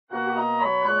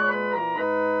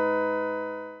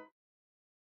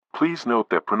Please note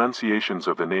that pronunciations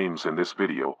of the names in this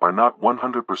video are not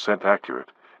 100% accurate,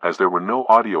 as there were no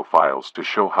audio files to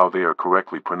show how they are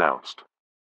correctly pronounced.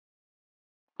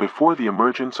 Before the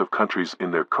emergence of countries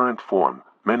in their current form,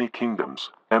 many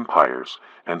kingdoms, empires,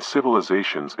 and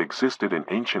civilizations existed in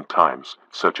ancient times,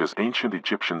 such as ancient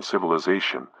Egyptian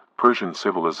civilization, Persian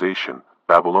civilization,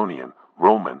 Babylonian,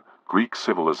 Roman, Greek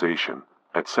civilization,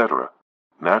 etc.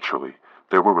 Naturally,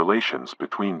 there were relations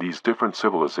between these different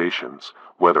civilizations,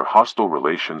 whether hostile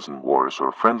relations and wars or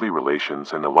friendly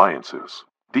relations and alliances.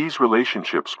 These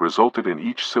relationships resulted in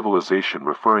each civilization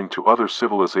referring to other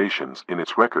civilizations in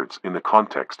its records in the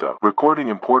context of recording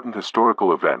important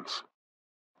historical events.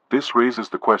 This raises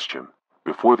the question,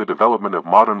 before the development of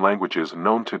modern languages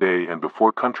known today and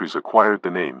before countries acquired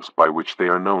the names by which they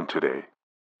are known today,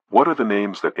 what are the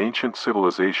names that ancient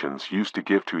civilizations used to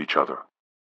give to each other?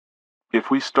 If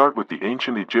we start with the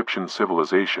ancient Egyptian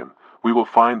civilization, we will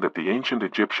find that the ancient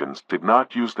Egyptians did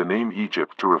not use the name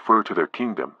Egypt to refer to their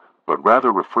kingdom, but rather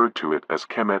referred to it as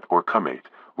Kemet or Kamate,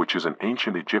 which is an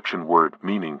ancient Egyptian word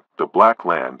meaning the black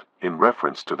land, in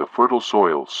reference to the fertile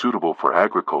soil suitable for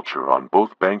agriculture on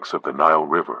both banks of the Nile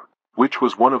River, which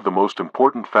was one of the most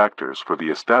important factors for the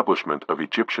establishment of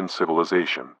Egyptian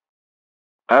civilization.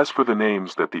 As for the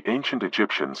names that the ancient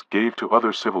Egyptians gave to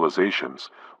other civilizations,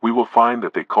 we will find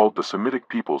that they called the Semitic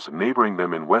peoples neighboring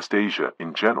them in West Asia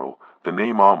in general the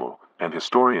name Amu, and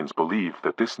historians believe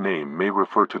that this name may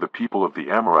refer to the people of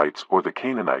the Amorites or the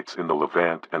Canaanites in the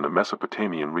Levant and the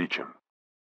Mesopotamian region.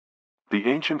 The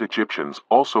ancient Egyptians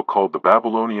also called the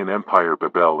Babylonian Empire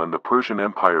Babel and the Persian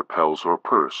Empire Pels or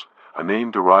Pers, a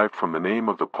name derived from the name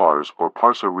of the Pars or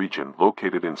Parsa region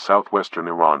located in southwestern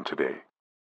Iran today.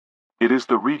 It is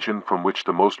the region from which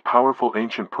the most powerful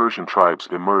ancient Persian tribes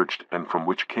emerged and from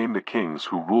which came the kings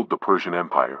who ruled the Persian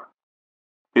Empire.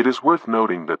 It is worth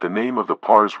noting that the name of the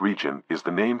Pars region is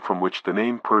the name from which the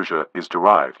name Persia is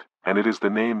derived, and it is the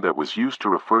name that was used to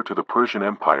refer to the Persian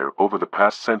Empire over the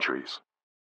past centuries.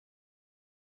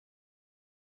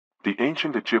 The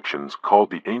ancient Egyptians called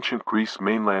the ancient Greece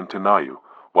mainland Tanayu,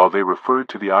 while they referred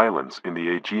to the islands in the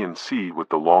Aegean Sea with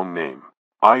the long name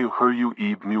Ayuhuryu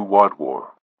ibn Wadwar,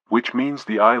 which means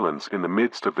the islands in the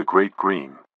midst of the Great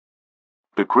Green.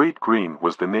 The Great Green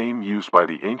was the name used by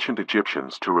the ancient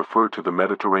Egyptians to refer to the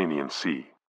Mediterranean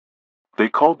Sea. They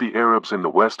called the Arabs in the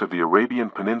west of the Arabian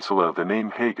Peninsula the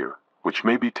name Hagar, which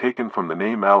may be taken from the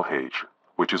name Al-Hajj,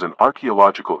 which is an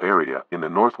archaeological area in the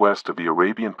northwest of the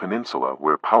Arabian Peninsula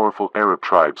where powerful Arab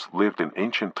tribes lived in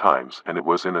ancient times, and it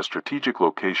was in a strategic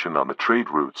location on the trade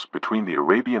routes between the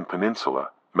Arabian Peninsula,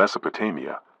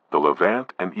 Mesopotamia, the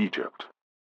Levant and Egypt.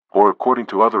 Or according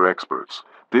to other experts,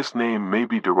 this name may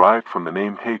be derived from the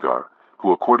name Hagar,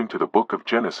 who according to the book of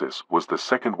Genesis was the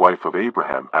second wife of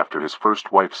Abraham after his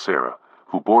first wife Sarah,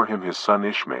 who bore him his son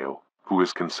Ishmael, who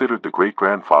is considered the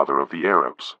great-grandfather of the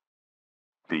Arabs.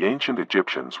 The ancient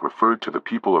Egyptians referred to the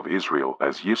people of Israel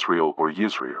as Yisrael or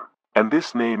Yisrir, and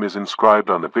this name is inscribed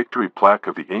on the victory plaque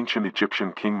of the ancient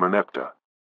Egyptian king Merneptah.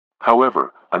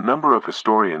 However, a number of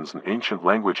historians and ancient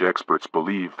language experts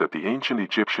believe that the ancient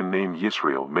Egyptian name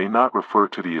Yisrael may not refer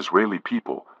to the Israeli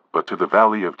people, but to the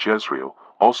valley of Jezreel,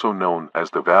 also known as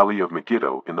the Valley of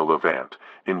Megiddo in the Levant,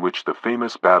 in which the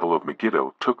famous Battle of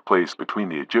Megiddo took place between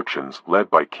the Egyptians led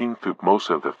by King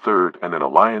Thutmose III and an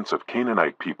alliance of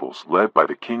Canaanite peoples led by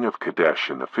the king of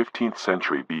Kadesh in the 15th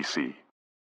century BC.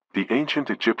 The ancient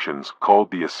Egyptians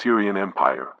called the Assyrian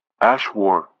Empire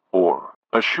Ashur or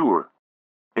Ashur.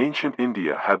 Ancient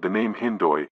India had the name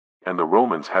Hindoi, and the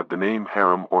Romans had the name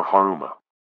Harum or Haruma.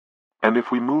 And if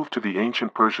we move to the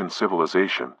ancient Persian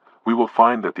civilization, we will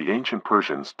find that the ancient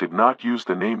Persians did not use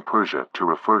the name Persia to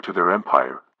refer to their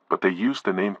empire, but they used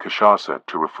the name Kashasa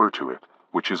to refer to it,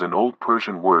 which is an old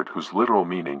Persian word whose literal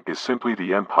meaning is simply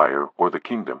the empire or the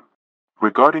kingdom.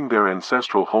 Regarding their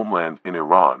ancestral homeland in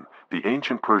Iran, the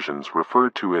ancient Persians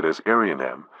referred to it as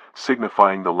Arianem,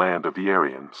 signifying the land of the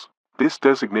Aryans. This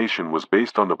designation was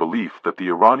based on the belief that the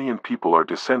Iranian people are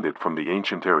descended from the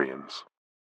ancient Aryans.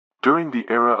 During the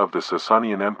era of the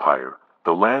Sasanian Empire,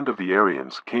 the land of the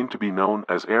Aryans came to be known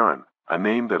as Aran, a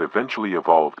name that eventually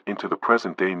evolved into the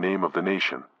present-day name of the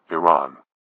nation, Iran.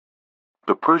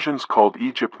 The Persians called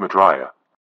Egypt Madraya,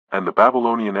 and the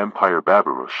Babylonian Empire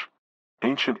Babyrush.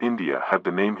 Ancient India had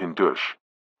the name Hindush.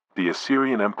 The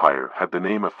Assyrian Empire had the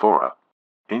name Athora.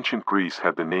 Ancient Greece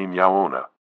had the name Yaona,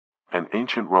 and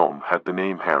ancient Rome had the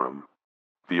name Harum.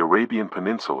 The Arabian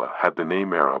Peninsula had the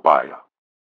name Arabia.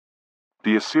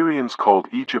 The Assyrians called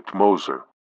Egypt Moser,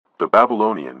 the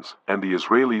Babylonians and the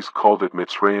Israelis called it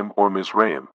Mitzrayim or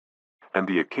Mizraim, and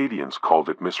the Akkadians called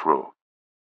it Misro.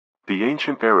 The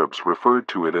ancient Arabs referred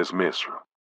to it as Misr.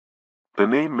 The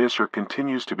name Misr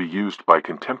continues to be used by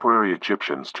contemporary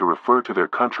Egyptians to refer to their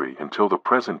country until the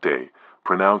present day,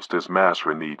 pronounced as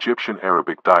Masr in the Egyptian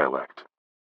Arabic dialect.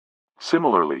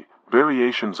 Similarly,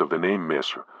 variations of the name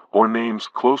Misr, or names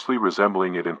closely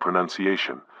resembling it in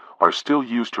pronunciation, are still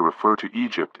used to refer to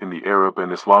Egypt in the Arab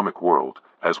and Islamic world,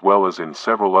 as well as in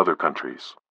several other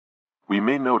countries. We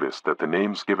may notice that the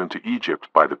names given to Egypt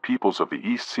by the peoples of the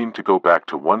East seem to go back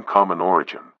to one common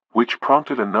origin, which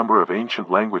prompted a number of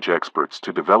ancient language experts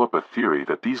to develop a theory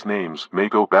that these names may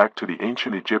go back to the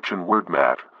ancient Egyptian word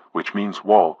mat, which means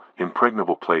wall,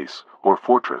 impregnable place, or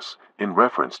fortress, in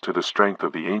reference to the strength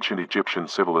of the ancient Egyptian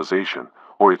civilization,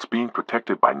 or its being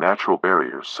protected by natural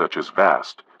barriers such as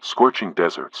vast, scorching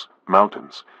deserts,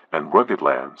 mountains, and rugged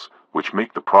lands, which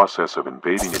make the process of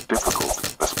invading it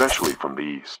difficult, especially from the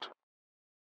east.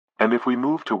 And if we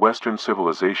move to Western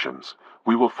civilizations,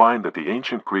 we will find that the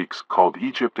ancient Greeks called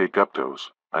Egypt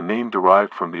Aegyptos, a name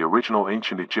derived from the original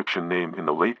ancient Egyptian name in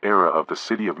the late era of the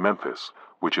city of Memphis,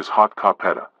 which is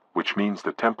Hat-Ka-Peta, which means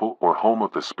the temple or home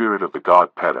of the spirit of the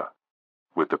god Peta.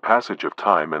 With the passage of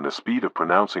time and the speed of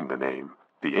pronouncing the name,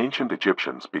 the ancient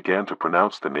Egyptians began to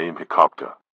pronounce the name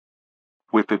Hekapta.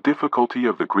 With the difficulty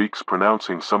of the Greeks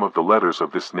pronouncing some of the letters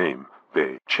of this name,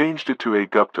 they changed it to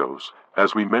Aegyptos,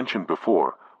 as we mentioned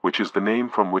before, which is the name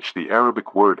from which the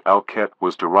Arabic word al-Khet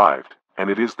was derived, and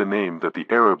it is the name that the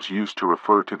Arabs used to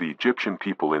refer to the Egyptian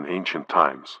people in ancient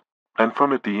times. And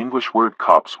from it the English word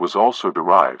Copts was also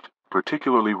derived,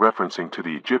 particularly referencing to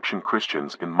the Egyptian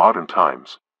Christians in modern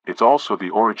times. It's also the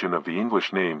origin of the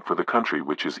English name for the country,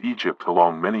 which is Egypt,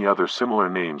 along many other similar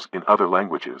names in other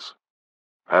languages.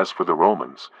 As for the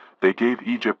Romans, they gave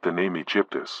Egypt the name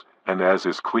Aegyptus, and as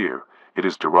is clear, it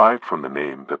is derived from the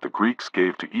name that the Greeks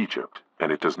gave to Egypt,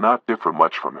 and it does not differ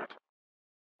much from it.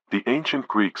 The ancient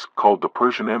Greeks called the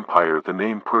Persian Empire the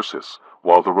name Persis,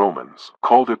 while the Romans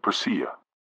called it Persia.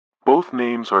 Both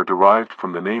names are derived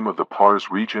from the name of the Pars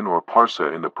region or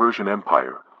Parsa in the Persian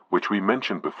Empire, which we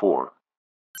mentioned before.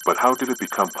 But how did it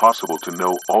become possible to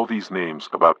know all these names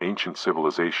about ancient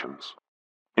civilizations?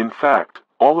 In fact,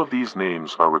 all of these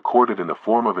names are recorded in the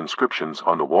form of inscriptions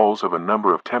on the walls of a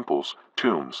number of temples,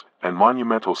 tombs, and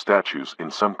monumental statues in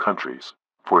some countries.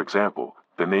 For example,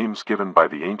 the names given by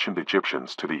the ancient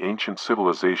Egyptians to the ancient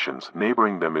civilizations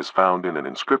neighboring them is found in an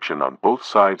inscription on both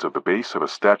sides of the base of a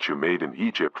statue made in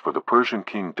Egypt for the Persian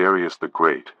king Darius the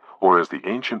Great, or as the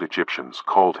ancient Egyptians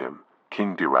called him,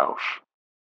 King Dariush.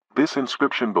 This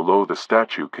inscription below the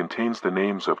statue contains the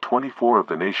names of 24 of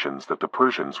the nations that the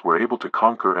Persians were able to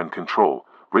conquer and control,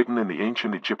 written in the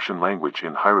ancient Egyptian language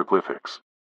in hieroglyphics.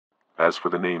 As for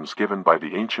the names given by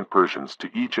the ancient Persians to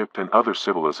Egypt and other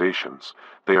civilizations,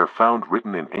 they are found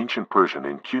written in ancient Persian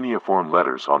in cuneiform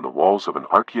letters on the walls of an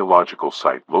archaeological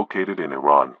site located in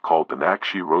Iran called the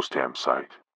Nakshi-Rostam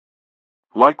site.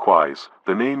 Likewise,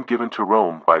 the name given to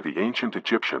Rome by the ancient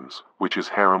Egyptians, which is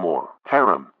Harem or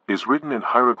Harem, is written in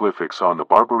hieroglyphics on the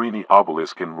Barberini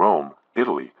obelisk in Rome,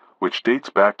 Italy, which dates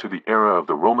back to the era of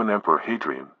the Roman Emperor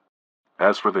Hadrian.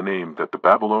 As for the name that the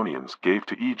Babylonians gave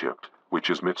to Egypt, which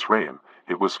is Mitzrayim,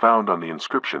 it was found on the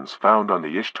inscriptions found on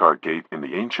the Ishtar Gate in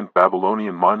the ancient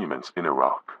Babylonian monuments in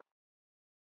Iraq.